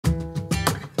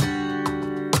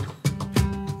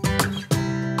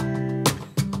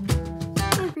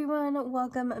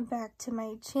welcome back to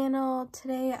my channel.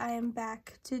 Today I am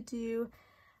back to do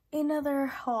another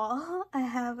haul. I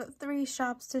have 3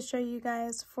 shops to show you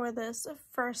guys for this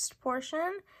first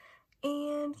portion,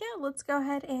 and yeah, let's go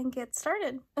ahead and get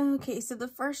started. Okay, so the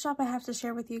first shop I have to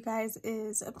share with you guys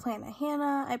is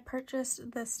Plannahannah. I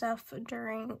purchased this stuff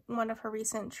during one of her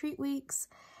recent treat weeks,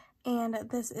 and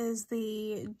this is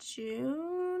the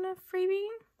June freebie,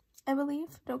 I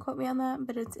believe. Don't quote me on that,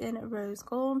 but it's in rose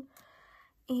gold.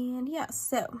 And yeah,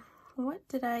 so what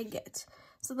did I get?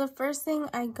 So the first thing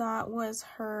I got was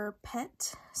her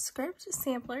pet script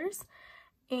samplers,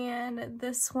 and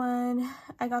this one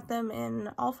I got them in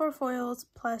all 4 foils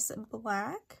plus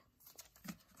black.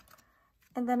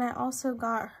 And then I also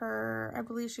got her, I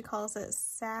believe she calls it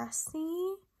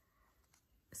sassy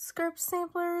script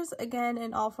samplers, again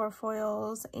in all 4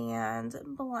 foils and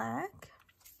black.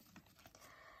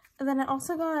 And then I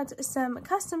also got some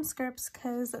custom scripts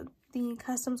because the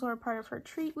customs were a part of her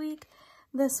treat week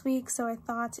this week, so I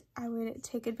thought I would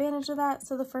take advantage of that.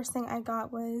 So the first thing I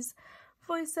got was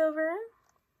voiceover,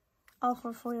 all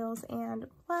 4 foils and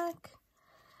black.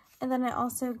 And then I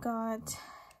also got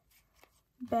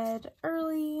bed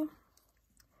early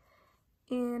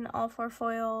in all 4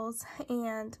 foils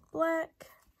and black.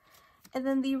 And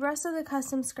then the rest of the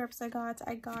custom scripts I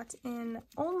got in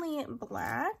only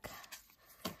black.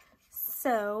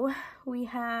 So we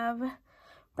have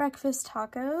breakfast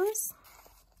tacos,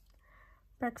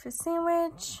 breakfast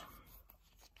sandwich,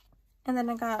 and then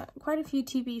I got quite a few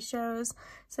TV shows.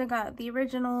 So I got the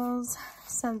originals,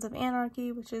 Sons of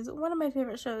Anarchy, which is one of my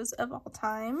favorite shows of all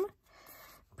time,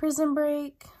 Prison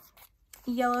Break,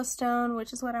 Yellowstone,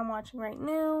 which is what I'm watching right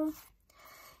now,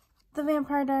 The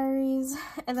Vampire Diaries,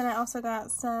 and then I also got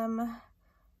some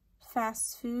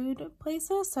fast food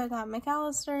places. So I got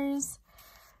McAllister's,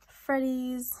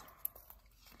 Freddy's,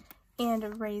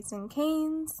 and Raising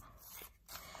Cane's.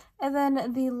 And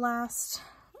then the last,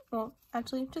 well,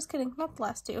 actually, just kidding, not the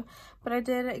last 2, but I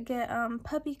did get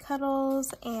puppy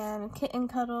cuddles and kitten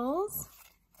cuddles.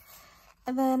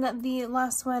 And then the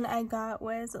last one I got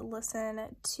was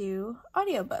listen to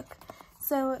audiobook.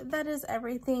 So that is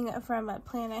everything from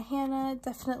Plannahannah.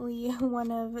 Definitely one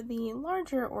of the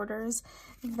larger orders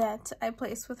that I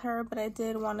placed with her, but I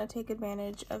did want to take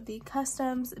advantage of the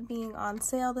customs being on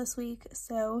sale this week,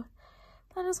 so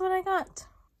that is what I got.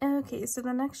 Okay, so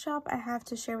the next shop I have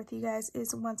to share with you guys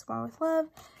is Once More with Love.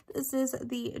 This is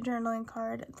the journaling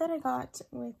card that I got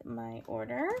with my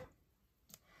order.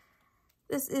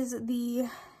 This is the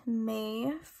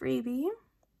May freebie.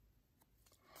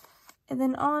 And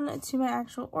then on to my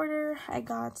actual order, I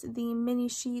got the mini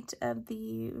sheet of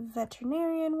the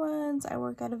veterinarian ones. I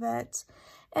work at a vet,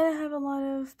 and I have a lot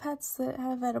of pets that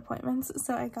have vet appointments,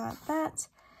 so I got that.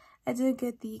 I did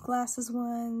get the glasses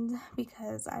one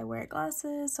because I wear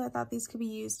glasses, so I thought these could be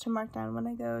used to mark down when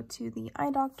I go to the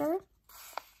eye doctor.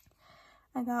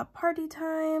 I got Party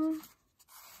Time.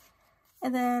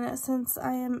 And then since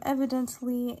I am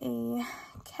evidently a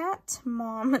cat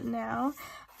mom now,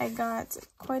 I got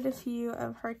quite a few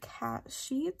of her cat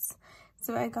sheets.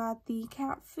 So I got the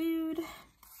cat food,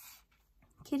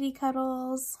 kitty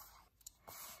cuddles,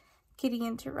 kitty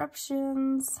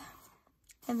interruptions,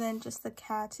 and then just the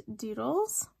cat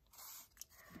doodles.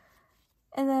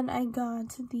 And then I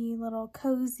got the little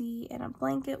cozy and a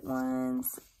blanket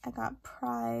ones. I got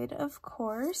Pride, of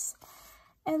course.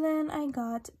 And then I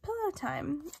got Pillow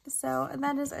Time. So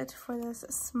that is it for this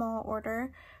small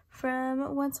order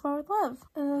from Once More with Love.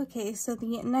 Okay, so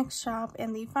the next shop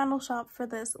and the final shop for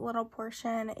this little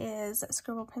portion is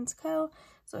Scribble Pins Co.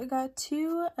 So I got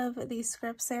 2 of these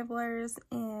script samplers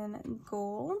in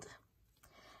gold.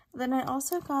 Then I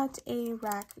also got a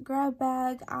rack grab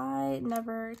bag. I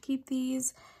never keep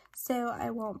these, so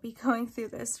I won't be going through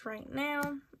this right now.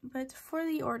 But for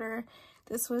the order,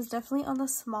 this was definitely on the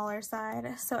smaller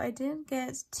side. So I did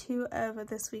get 2 of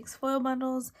this week's foil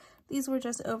bundles. These were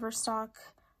just overstock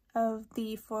of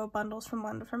the foil bundles from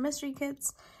one of her mystery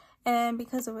kits. And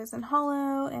because it was in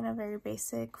hollow and a very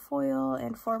basic foil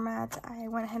and format, I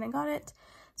went ahead and got it.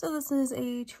 So this is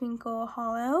a Twinkle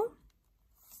hollow,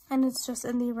 and it's just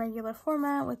in the regular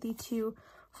format with the 2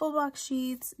 full box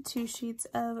sheets, 2 sheets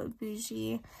of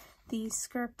Bougie, the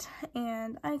script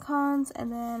and icons,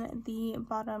 and then the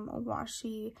bottom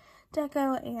washi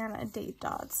deco and date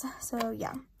dots. So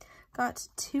yeah, got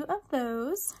 2 of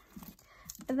those.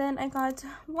 And then I got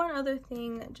one other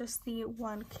thing, just the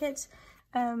one kit.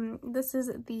 This is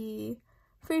the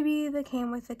freebie that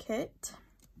came with the kit,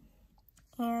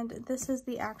 and this is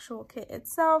the actual kit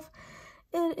itself.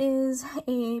 It is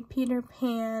a Peter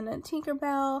Pan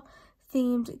Tinkerbell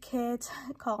themed kit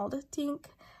called Tink.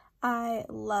 I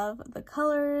love the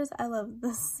colors, I love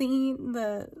the scene,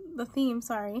 the theme,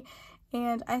 sorry,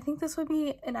 and I think this would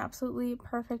be an absolutely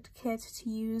perfect kit to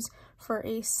use for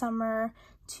a summer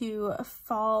to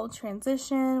fall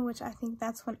transition, which I think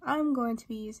that's when I'm going to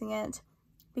be using it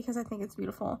because I think it's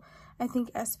beautiful. I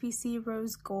think SPC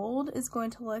Rose Gold is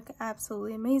going to look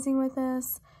absolutely amazing with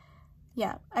this.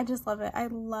 Yeah, I just love it. I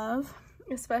love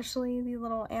especially the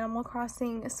little Animal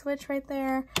Crossing switch right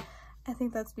there. I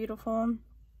think that's beautiful.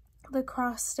 The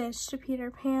cross-stitched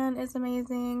Peter Pan is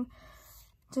amazing.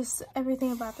 Just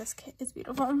everything about this kit is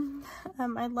beautiful.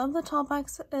 I love the tall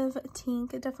box of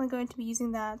Tink. Definitely going to be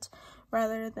using that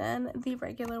rather than the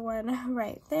regular one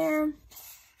right there.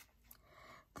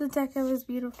 The deco is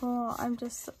beautiful. I'm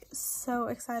just so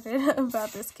excited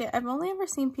about this kit. I've only ever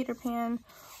seen Peter Pan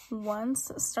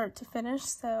once, start to finish,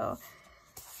 so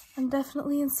I'm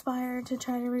definitely inspired to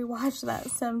try to rewatch that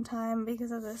sometime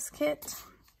because of this kit.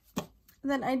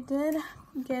 Then I did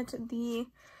get the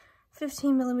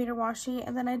 15mm washi,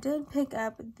 and then I did pick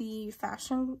up the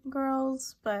Fashion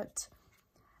Girls, but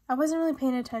I wasn't really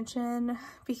paying attention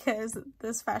because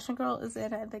this Fashion Girl is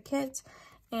in the kit,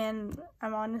 and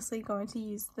I'm honestly going to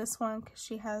use this one because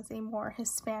she has a more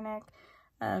Hispanic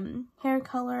hair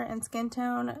color and skin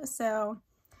tone, so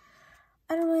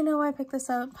I don't really know why I picked this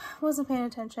up. Wasn't paying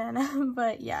attention,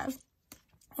 but yeah,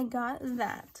 I got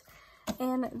that.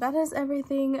 And that is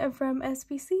everything from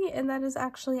SPC, and that is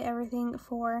actually everything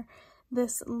for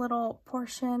this little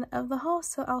portion of the haul.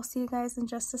 So I'll see you guys in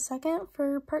just a second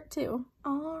for part 2.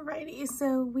 Alrighty,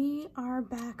 so we are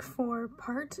back for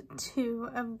part 2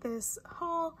 of this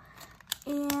haul,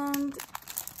 and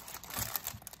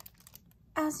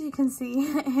as you can see,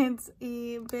 it's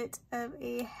a bit of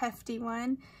a hefty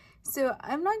one. So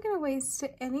I'm not going to waste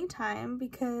any time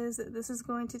because this is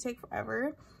going to take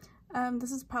forever.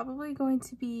 This is probably going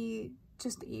to be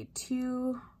just a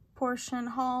 2-portion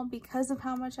haul because of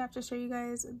how much I have to show you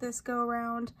guys this go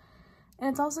around. And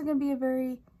it's also going to be a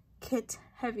very kit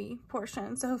heavy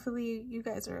portion. So hopefully you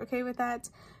guys are okay with that.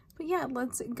 But yeah,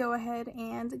 let's go ahead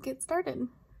and get started.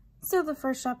 So the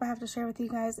first shop I have to share with you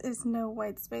guys is No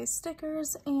White Space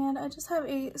stickers, and I just have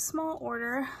a small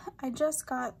order. I just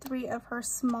got 3 of her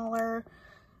smaller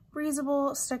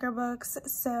breathable sticker books.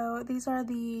 So these are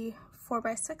the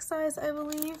 4x6 size, I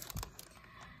believe,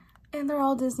 and they're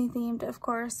all Disney themed, of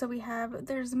course. So we have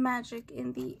There's Magic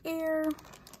in the Air,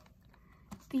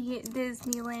 the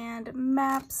Disneyland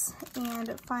maps,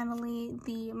 and finally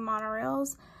the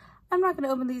monorails. I'm not going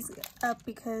to open these up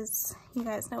because you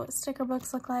guys know what sticker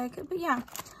books look like, but yeah,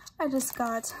 I just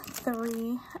got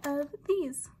 3 of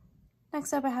these.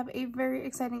 Next up, I have a very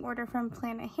exciting order from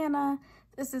Plannahannah.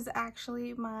 This is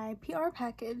actually my PR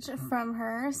package from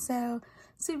her, so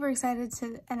super excited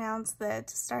to announce that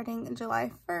starting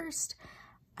July 1st,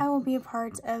 I will be a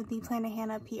part of the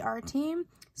Plannahannah PR team.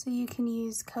 So you can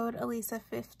use code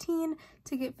Elisa15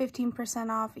 to get 15%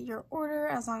 off your order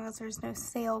as long as there's no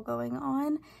sale going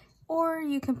on. Or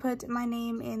you can put my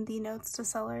name in the notes to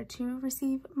seller to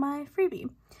receive my freebie,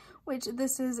 which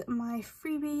this is my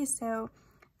freebie. So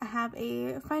I have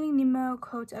a Finding Nemo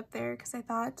quote up there because I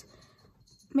thought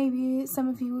maybe some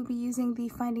of you will be using the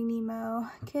Finding Nemo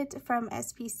kit from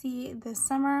SPC this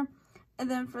summer. And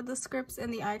then for the scripts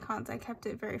and the icons, I kept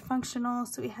it very functional.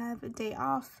 So we have a day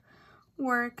off,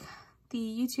 work, the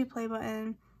YouTube play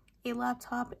button, a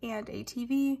laptop, and a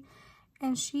TV.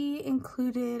 And she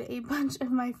included a bunch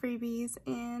of my freebies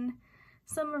in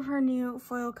some of her new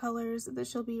foil colors that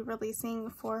she'll be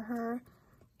releasing for her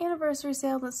anniversary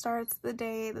sale that starts the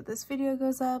day that this video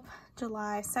goes up,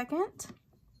 July 2nd.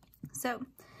 So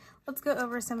let's go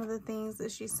over some of the things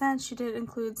that she sent. She did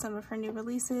include some of her new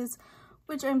releases,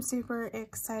 which I'm super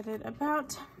excited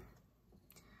about.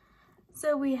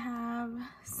 So we have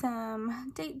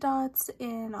some date dots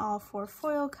in all 4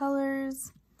 foil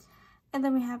colors. And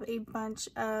then we have a bunch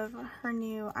of her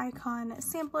new icon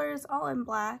samplers, all in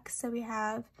black. So we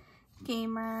have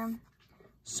gamer,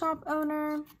 shop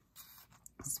owner,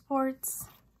 sports,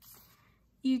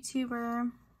 YouTuber,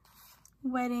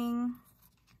 wedding,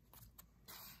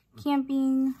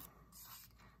 camping,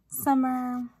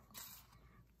 summer,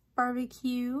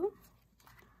 barbecue,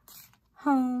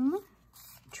 home,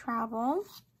 travel,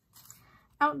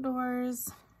 outdoors,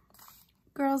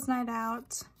 girls' night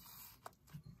out,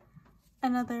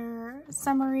 another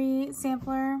summary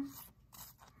sampler,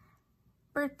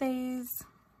 birthdays,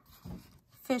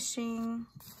 fishing,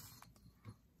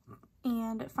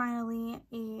 and finally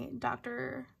a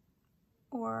doctor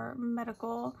or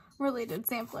medical related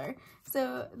sampler.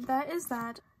 So that is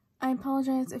that. I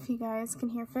apologize if you guys can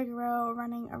hear Figaro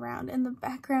running around in the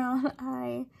background.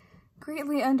 I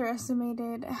greatly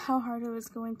underestimated how hard it was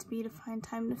going to be to find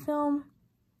time to film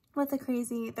with a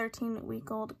crazy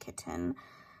 13-week-old kitten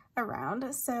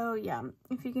around. So yeah,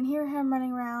 if you can hear him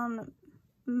running around,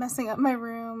 messing up my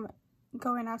room,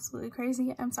 going absolutely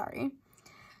crazy, I'm sorry.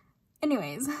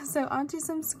 Anyways, so on to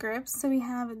some scripts. So we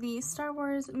have the Star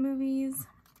Wars movies,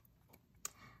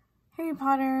 Harry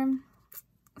Potter,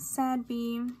 Sad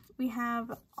Bee. We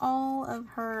have all of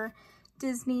her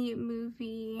Disney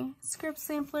movie script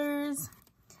samplers,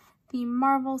 the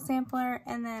Marvel sampler,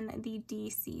 and then the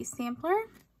DC sampler.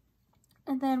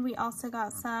 And then we also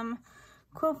got some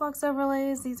quote box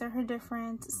overlays. These are her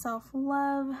different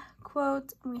self-love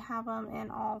quotes. We have them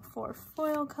in all 4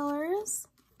 foil colors.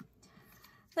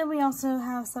 Then we also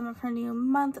have some of her new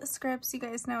month scripts. You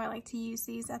guys know I like to use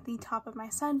these at the top of my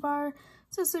sidebar,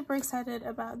 so super excited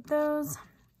about those.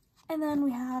 And then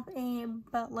we have a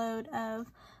buttload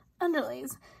of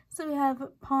underlays. So we have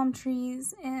palm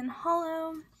trees in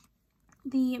hollow,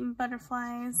 the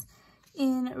butterflies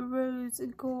in rose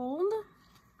gold,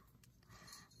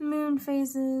 moon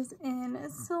phases in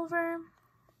silver,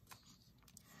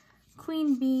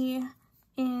 queen bee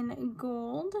in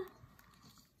gold,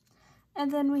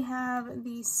 and then we have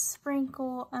the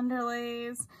sprinkle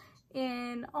underlays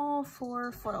in all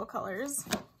 4 foil colors.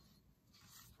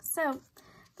 So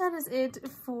that is it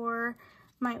for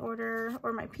my order,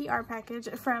 or my PR package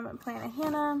from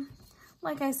Plannahannah.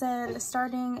 Like I said,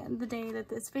 starting the day that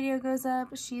this video goes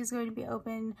up, she's going to be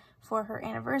open for her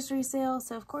anniversary sale.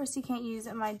 So of course you can't use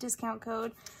my discount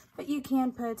code, but you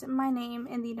can put my name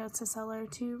in the notes to seller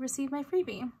to receive my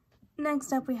freebie.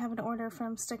 Next up, we have an order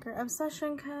from Sticker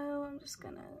Obsession Co. I'm just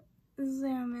gonna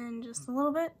zoom in just a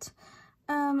little bit.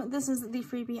 This is the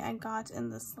freebie I got in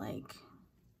this like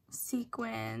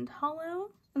sequined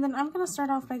hollow. And then I'm gonna start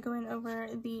off by going over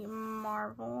the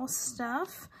Marvel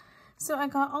stuff. So I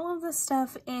got all of this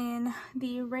stuff in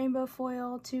the rainbow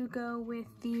foil to go with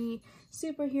the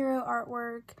superhero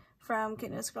artwork from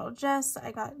Goodness Girl Jess.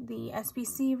 I got the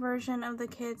SPC version of the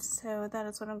kit, so that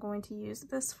is what I'm going to use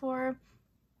this for.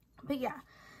 But yeah,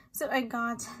 so I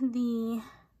got a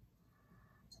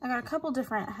couple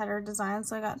different header designs.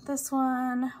 So I got this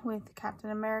one with Captain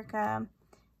America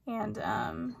and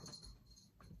I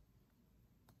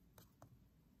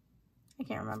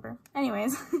can't remember.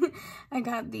 Anyways, I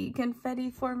got the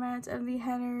confetti format of the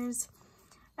headers.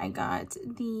 I got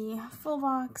the full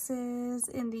boxes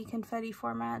in the confetti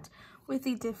format with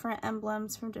the different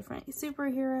emblems from different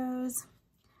superheroes.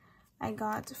 I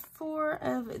got 4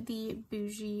 of the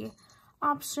bougie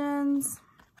options.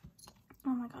 Oh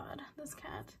my god, this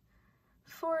cat.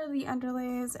 4 of the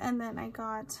underlays, and then I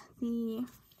got the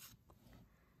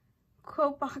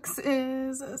quote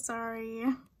boxes. Sorry.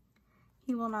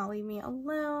 He will not leave me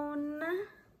alone.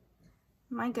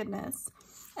 My goodness.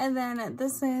 And then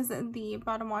this is the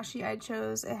bottom washi I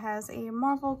chose. It has a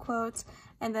Marvel quote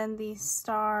and then the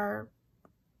star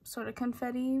sort of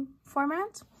confetti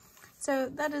format. So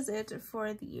that is it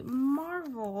for the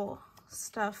Marvel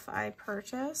stuff I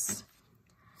purchased.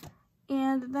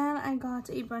 And then I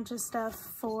got a bunch of stuff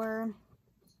for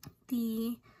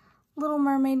the Little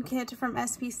Mermaid kit from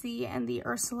SPC and the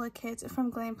Ursula kit from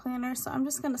Glam Planner. So I'm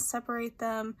just going to separate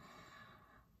them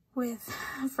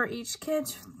for each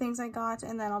kit, things I got,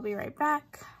 and then I'll be right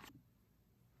back.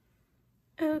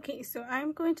 Okay, so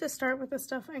I'm going to start with the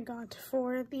stuff I got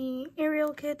for the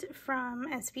Ariel kit from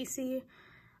SPC.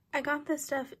 I got this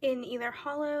stuff in either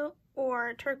hollow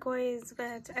or turquoise,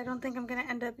 but I don't think I'm going to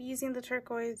end up using the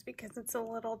turquoise because it's a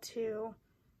little too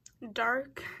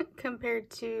dark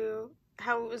compared to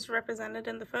how it was represented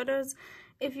in the photos,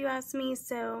 if you ask me.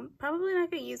 So probably not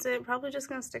going to use it, probably just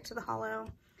going to stick to the hollow.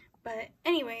 But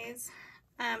anyways,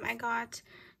 I got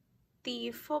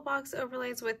the full box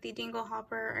overlays with the dingle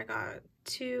hopper. I got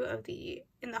 2 of the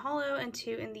in the hollow and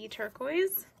 2 in the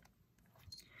turquoise.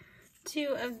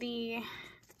 2 of the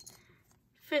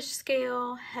fish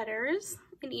scale headers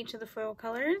in each of the foil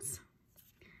colors.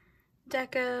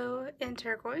 Deco in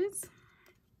turquoise.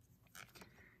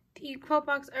 The quilt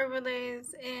box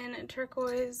overlays in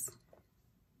turquoise.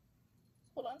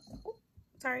 Hold on. Oh,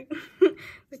 sorry.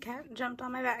 The cat jumped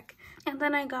on my back. And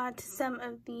then I got some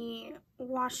of the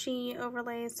washi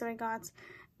overlays. So I got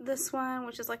this one,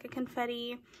 which is like a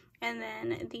confetti, and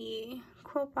then the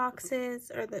quote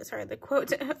boxes, or the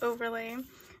quote overlay.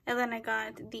 And then I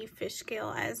got the fish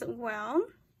scale as well.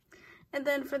 And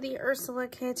then for the Ursula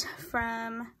kit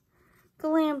from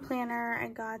Glam Planner, I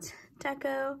got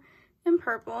deco in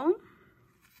purple,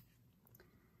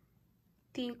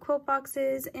 the quote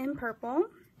boxes in purple,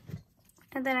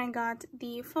 and then I got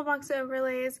the full box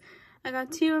overlays. I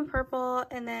got 2 in purple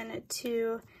and then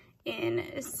 2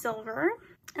 in silver.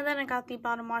 And then I got the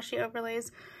bottom washi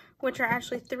overlays, which are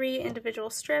actually 3 individual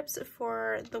strips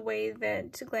for the way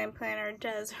that Glam Planner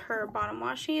does her bottom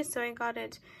washi. So I got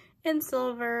it in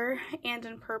silver and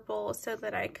in purple so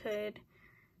that I could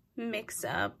mix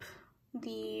up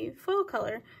the foil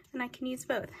color and I can use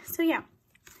both. So yeah,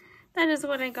 that is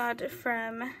what I got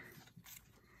from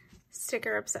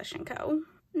Sticker Obsession Co.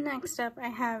 Next up, I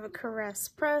have Caress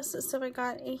Press. So I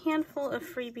got a handful of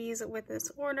freebies with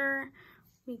this order.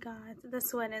 We got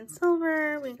this one in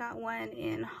silver, we got one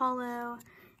in hollow,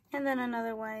 and then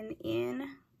another one in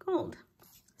gold.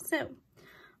 So,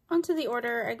 onto the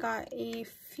order, I got a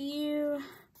few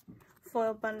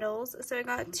foil bundles. So I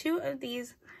got 2 of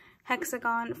these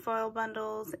hexagon foil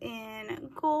bundles in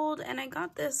gold, and I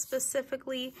got this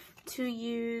specifically to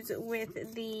use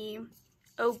with the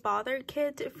Oh Bother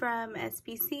kit from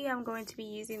SPC. I'm going to be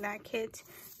using that kit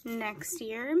next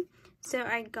year. So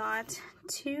I got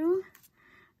 2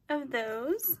 of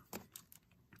those,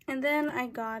 and then I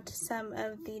got some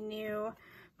of the new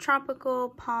tropical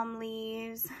palm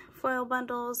leaves foil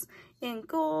bundles in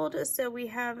gold. So we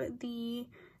have the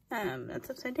that's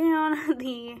upside down,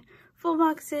 the full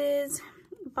boxes,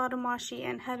 bottom washi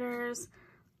and headers.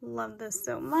 Love this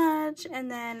so much. And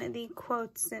then the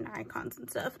quotes and icons and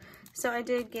stuff. So I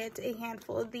did get a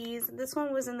handful of these. This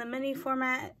one was in the mini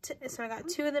format, so I got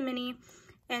 2 of the mini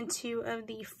and 2 of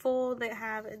the full that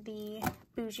have the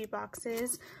bougie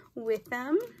boxes with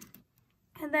them.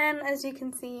 And then, as you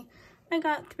can see, I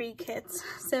got 3 kits.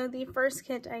 So the first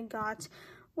kit I got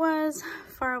was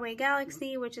Faraway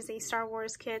Galaxy, which is a Star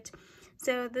Wars kit.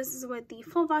 So this is what the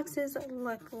full boxes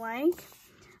look like.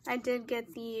 I did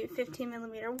get the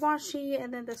 15mm washi,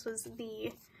 and then this was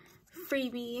the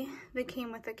freebie that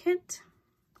came with the kit.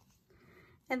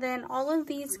 And then all of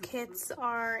these kits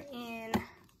are in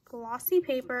glossy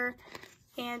paper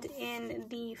and in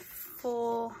the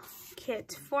full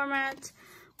kit format,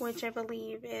 which I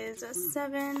believe is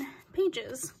 7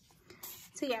 pages.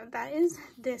 So yeah, that is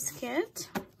this kit.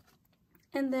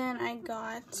 And then I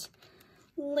got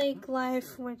Lake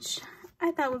Life, which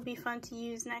I thought would be fun to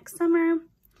use next summer.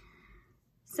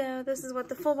 So this is what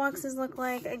the full boxes look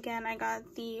like. Again, I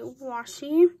got the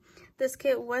washi. This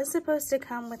kit was supposed to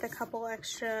come with a couple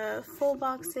extra full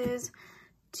boxes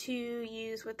to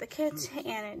use with the kit,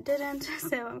 and it didn't.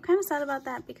 So I'm kind of sad about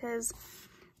that, because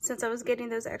since I was getting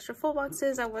those extra full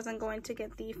boxes, I wasn't going to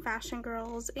get the Fashion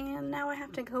Girls, and now I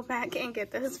have to go back and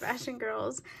get those Fashion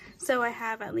Girls. So I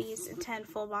have at least 10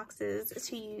 full boxes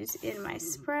to use in my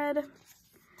spread.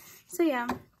 So yeah,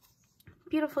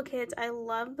 beautiful kit. I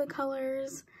love the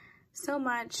colors so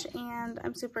much, and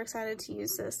I'm super excited to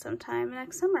use this sometime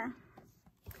next summer.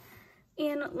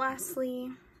 And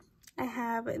lastly, I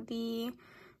have the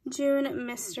June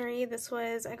Mystery.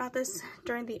 I got this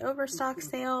during the Overstock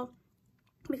sale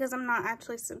because I'm not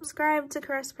actually subscribed to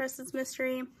Caress Press's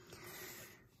Mystery.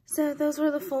 So those were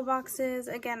the full boxes.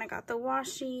 Again, I got the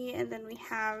washi, and then we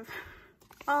have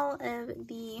all of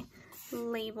the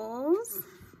labels.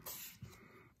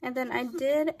 And then I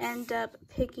did end up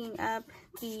picking up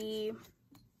the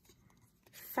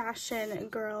Fashion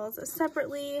Girls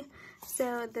separately.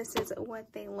 So this is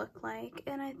what they look like,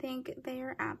 and I think they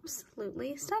are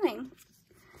absolutely stunning.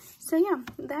 So yeah,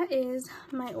 that is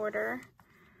my order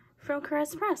from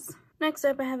Caress Press. Next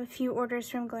up, I have a few orders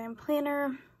from Glam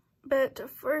Planner, but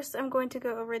first I'm going to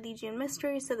go over the June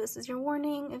Mystery. So this is your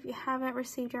warning. If you haven't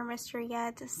received your mystery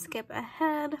yet, skip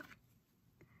ahead.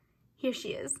 Here she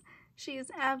is. She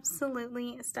is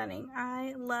absolutely stunning.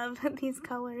 I love these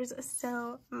colors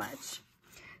so much.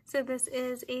 So this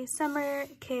is a summer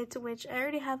kit, which I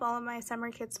already have all of my summer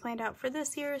kits planned out for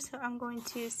this year, so I'm going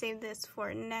to save this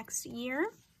for next year.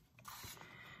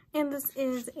 And this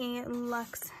is a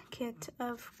luxe kit,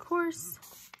 of course.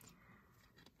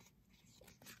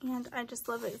 And I just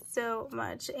love it so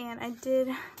much. And I did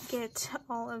get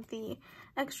all of the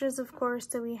extras, of course.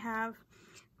 So we have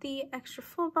the extra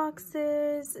full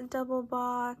boxes, double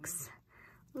box,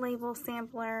 label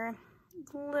sampler,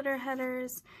 glitter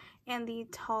headers, and the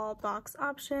tall box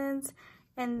options.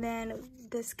 And then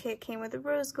this kit came with a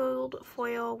rose gold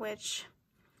foil, which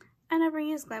I never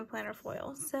used Glam Planner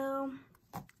foil. So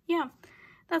yeah,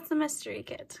 that's the mystery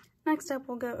kit. Next up,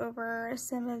 we'll go over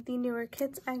some of the newer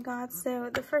kits I got.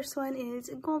 So the first one is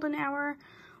Golden Hour,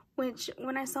 which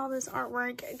when I saw this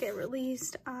artwork get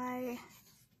released, I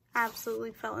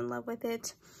absolutely fell in love with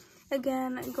it.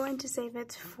 Again, I'm going to save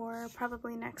it for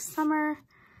probably next summer,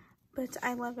 but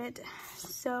I love it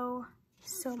so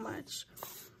much.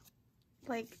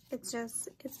 Like, it's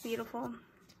beautiful.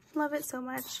 Love it so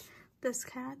much. This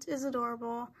cat is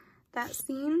adorable. That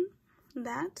scene,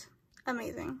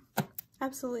 amazing.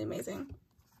 Absolutely amazing.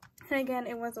 And again,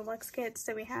 it was a luxe kit,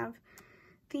 so we have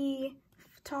the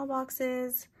tall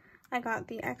boxes. I got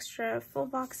the extra full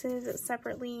boxes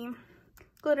separately,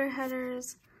 glitter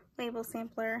headers, label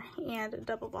sampler, and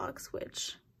double box,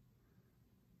 which,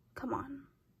 come on,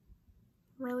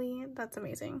 really? That's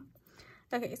amazing.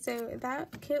 Okay, so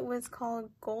that kit was called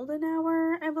Golden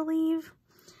Hour, I believe.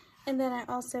 And then I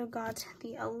also got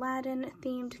the Aladdin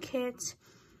themed kit,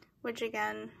 which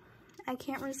again, I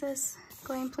can't resist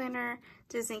Glam Planner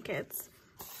Disney kits.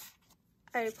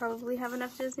 I probably have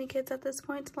enough Disney kits at this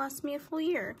point to last me a full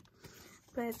year.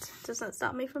 But does that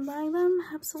stop me from buying them?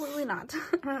 Absolutely not.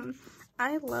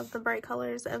 I love the bright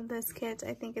colors of this kit.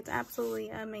 I think it's absolutely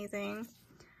amazing.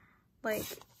 Like,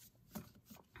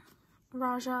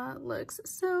 Raja looks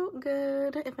so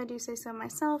good, if I do say so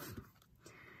myself.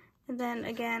 And then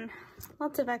again,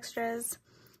 lots of extras,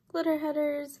 glitter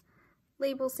headers,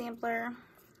 label sampler,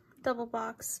 double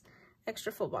box,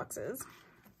 extra full boxes.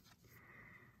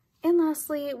 And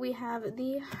lastly, we have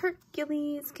the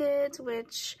Hercules kit,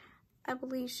 which I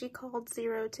believe she called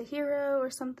Zero to Hero or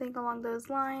something along those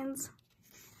lines.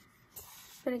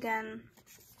 But again,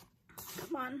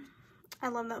 come on, I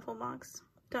love that full box.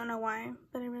 Don't know why,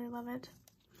 but I really love it.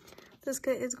 This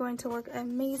kit is going to look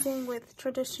amazing with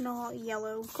traditional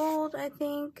yellow gold, I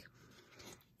think.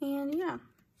 And yeah,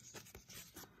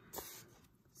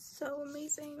 so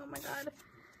amazing. Oh my god.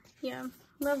 Yeah,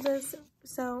 love this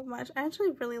so much. I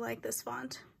actually really like this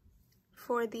font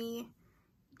for the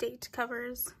date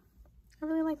covers. I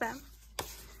really like that.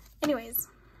 Anyways,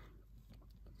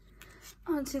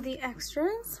 on to the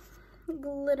extras.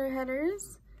 Glitter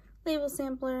headers, label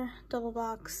sampler, double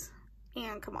box,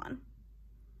 and come on,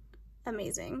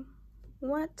 amazing.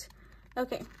 What?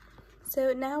 Okay,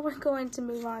 so now we're going to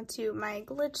move on to my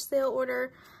glitch sale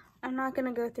order. I'm not going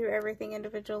to go through everything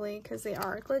individually because they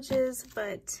are glitches,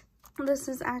 but this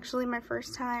is actually my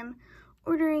first time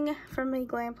ordering from a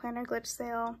Glam Planner glitch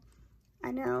sale.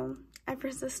 I know I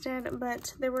persisted,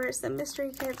 but there were some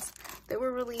mystery kits that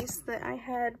were released that I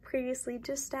had previously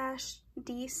destashed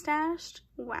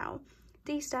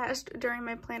during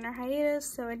my planner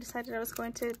hiatus, so I decided I was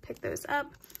going to pick those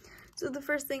up. So the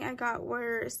first thing I got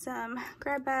were some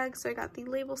grab bags. So I got the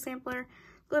label sampler,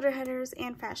 glitter headers,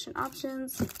 and fashion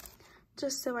options,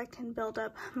 just so I can build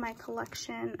up my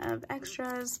collection of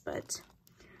extras, but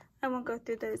I won't go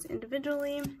through those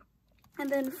individually. And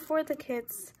then for the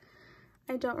kits,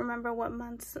 I don't remember what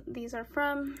months these are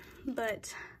from,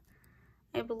 but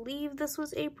I believe this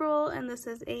was April, and this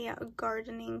is a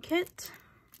gardening kit.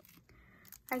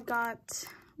 I got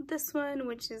this one,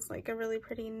 which is like a really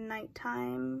pretty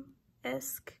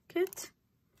nighttime-esque kit.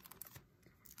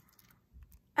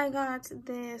 I got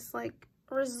this like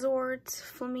resort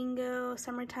flamingo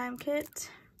summertime kit.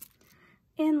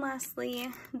 And lastly,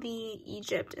 the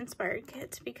Egypt inspired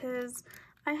kit, because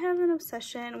I have an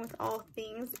obsession with all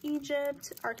things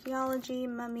Egypt, archaeology,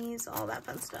 mummies, all that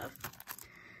fun stuff.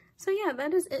 So yeah,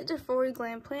 that is it for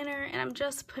Glam Planner, and I'm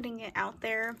just putting it out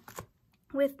there.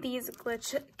 With these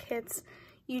glitch kits,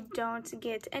 you don't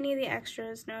get any of the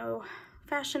extras, no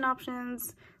fashion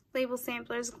options, label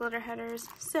samplers, glitter headers.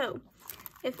 So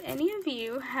if any of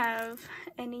you have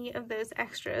any of those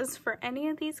extras for any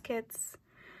of these kits,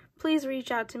 please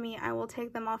reach out to me. I will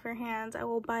take them off your hands. I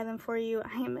will buy them for you.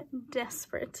 I am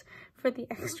desperate for the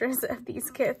extras of these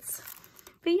kits.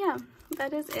 But yeah,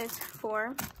 that is it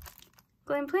for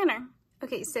Glam Planner.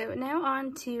 Okay, so now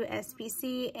on to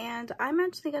SPC, and I'm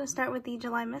actually going to start with the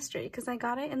July mystery because I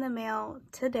got it in the mail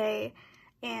today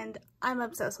and I'm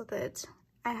obsessed with it.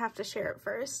 I have to share it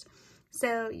first.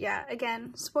 So yeah,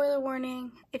 again, spoiler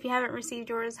warning. If you haven't received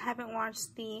yours, haven't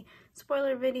watched the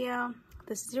spoiler video,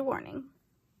 this is your warning.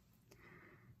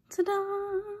 Ta-da!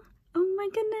 Oh my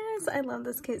goodness, I love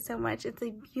this kit so much. It's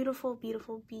a beautiful,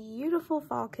 beautiful, beautiful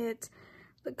fall kit.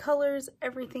 The colors,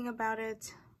 everything about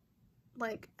it,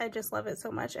 like, I just love it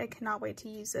so much. I cannot wait to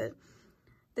use it.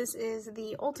 This is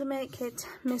the ultimate kit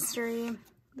mystery.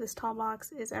 This tall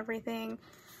box is everything.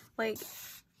 Like,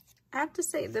 I have to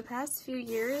say, the past few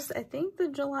years, I think the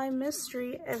July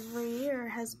mystery every year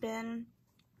has been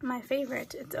my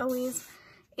favorite. It's always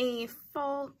a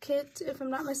fall kit, if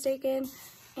I'm not mistaken,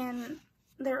 and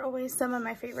they're always some of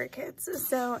my favorite kits.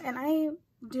 So, and I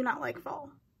do not like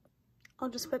fall. I'll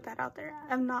just put that out there.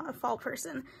 I'm not a fall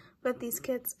person, but these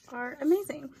kits are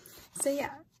amazing. So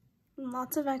yeah,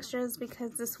 lots of extras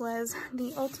because this was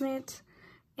the ultimate,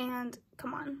 and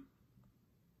come on,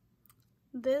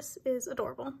 this is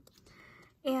adorable.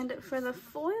 And for the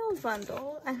foil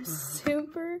bundle, I'm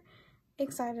super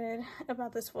excited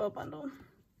about this foil bundle.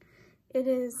 It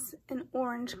is an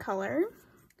orange color,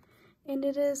 and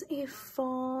it is a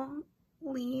fall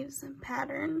leaves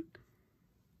pattern.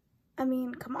 I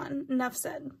mean, come on, enough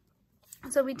said.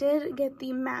 So we did get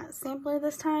the matte sampler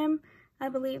this time. I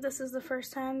believe this is the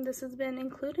first time this has been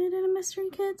included in a mystery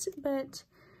kit, but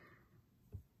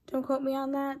don't quote me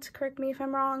on that. Correct me if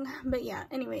I'm wrong. But yeah,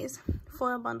 anyways,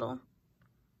 foil bundle.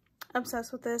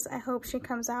 Obsessed with this. I hope she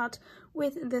comes out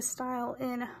with this style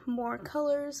in more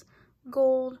colors.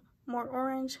 Gold, more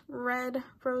orange, red,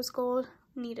 rose gold.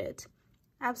 Need it.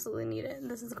 Absolutely need it.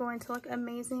 This is going to look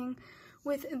amazing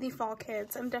with the fall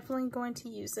kits. I'm definitely going to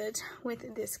use it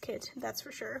with this kit, that's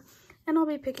for sure. And I'll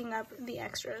be picking up the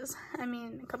extras. I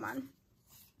mean, come on.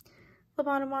 The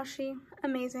bottom washi,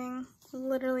 amazing.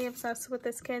 Literally obsessed with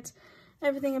this kit.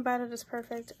 Everything about it is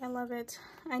perfect. I love it.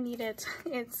 I need it.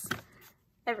 It's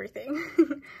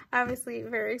everything. Obviously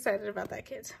very excited about that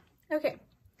kit. Okay,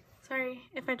 sorry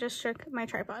if I just shook my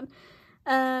tripod.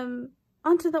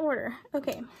 Onto the order.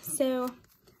 Okay, so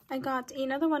I got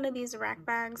another one of these rack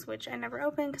bags, which I never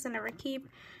open because I never keep,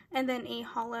 and then a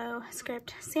hollow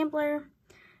script sampler.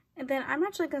 And then I'm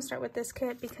actually going to start with this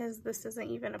kit because this isn't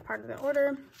even a part of the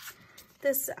order.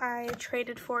 This I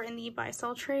traded for in the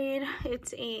buy-sell trade.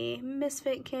 It's a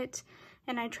misfit kit,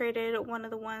 and I traded one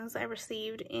of the ones I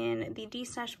received in the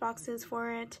D-stash boxes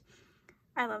for it.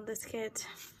 I love this kit.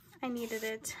 I needed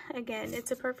it. Again,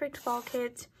 it's a perfect fall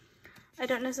kit. I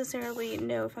don't necessarily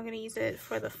know if I'm going to use it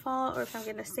for the fall or if I'm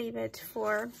going to save it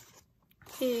for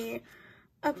a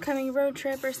upcoming road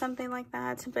trip or something like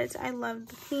that, but I love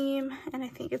the theme and I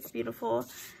think it's beautiful.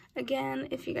 Again,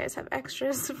 if you guys have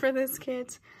extras for this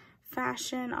kit,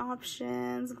 fashion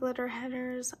options, glitter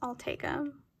headers, I'll take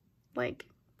them. Like,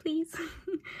 please.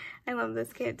 I love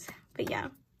this kit. But yeah,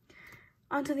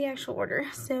 onto the actual order.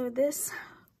 So this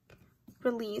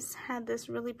release had this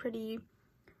really pretty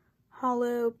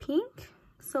hollow pink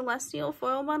celestial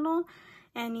foil bundle,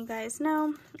 and you guys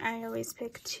know I always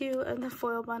pick 2 of the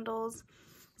foil bundles.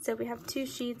 So we have 2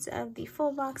 sheets of the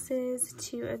full boxes,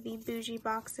 2 of the bougie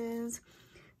boxes,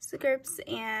 scripts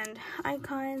and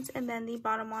icons, and then the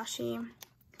bottom washi.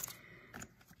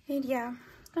 And yeah,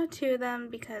 got 2 of them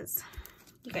because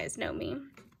you guys know me.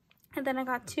 And then I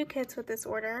got 2 kits with this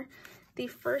order. The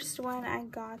first one I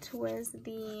got was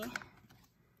the,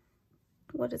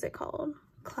 what is it called?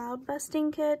 Cloud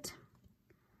busting kit.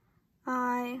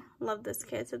 I love this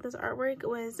kit. So this artwork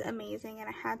was amazing and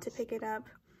I had to pick it up.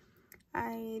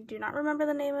 I do not remember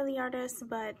the name of the artist,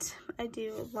 but I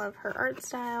do love her art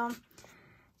style.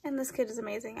 And this kit is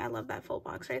amazing. I love that full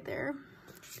box right there.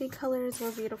 The colors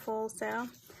were beautiful, so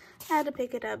I had to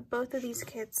pick it up. Both of these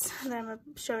kits that I'm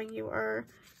showing you are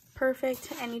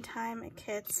perfect anytime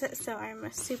kits, so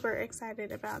I'm super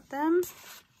excited about them.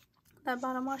 That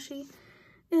bottom washi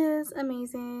is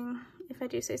amazing, if I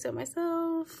do say so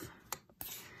myself.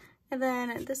 And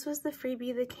then this was the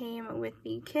freebie that came with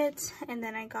the kit, and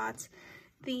then I got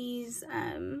these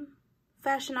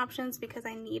fashion options because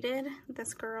I needed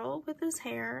this girl with this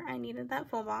hair. I needed that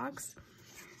full box.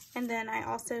 And then I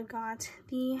also got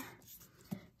the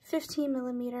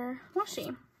 15mm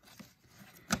washi.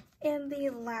 And the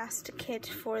last kit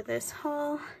for this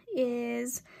haul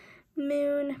is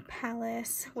Moon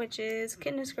Palace, which is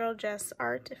Goodness Girl Jess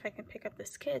art. If I can pick up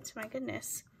this kit, my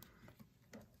goodness.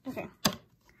 Okay.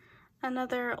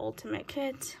 Another ultimate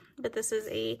kit, but this is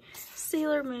a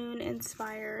Sailor Moon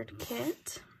inspired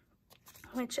kit,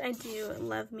 which I do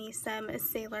love me some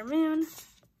Sailor Moon.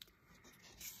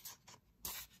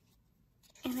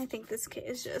 And I think this kit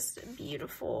is just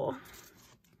beautiful.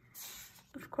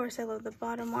 Of course, I love the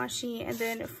bottom washi. And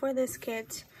then for this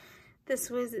kit,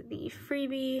 this was the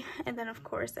freebie. And then of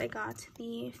course I got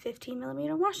the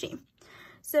 15mm washi.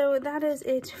 So that is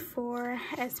it for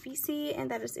SPC, and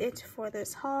that is it for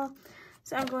this haul.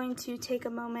 So I'm going to take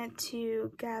a moment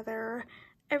to gather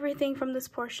everything from this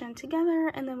portion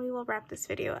together, and then we will wrap this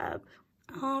video up.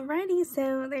 Alrighty,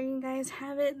 so there you guys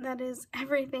have it. That is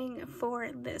everything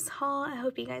for this haul. I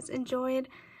hope you guys enjoyed.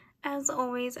 As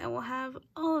always, I will have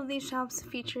all of these shops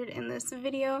featured in this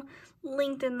video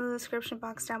linked in the description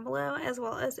box down below, as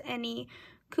well as any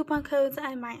coupon codes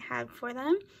I might have for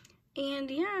them.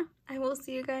 And yeah, I will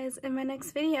see you guys in my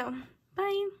next video.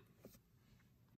 Bye!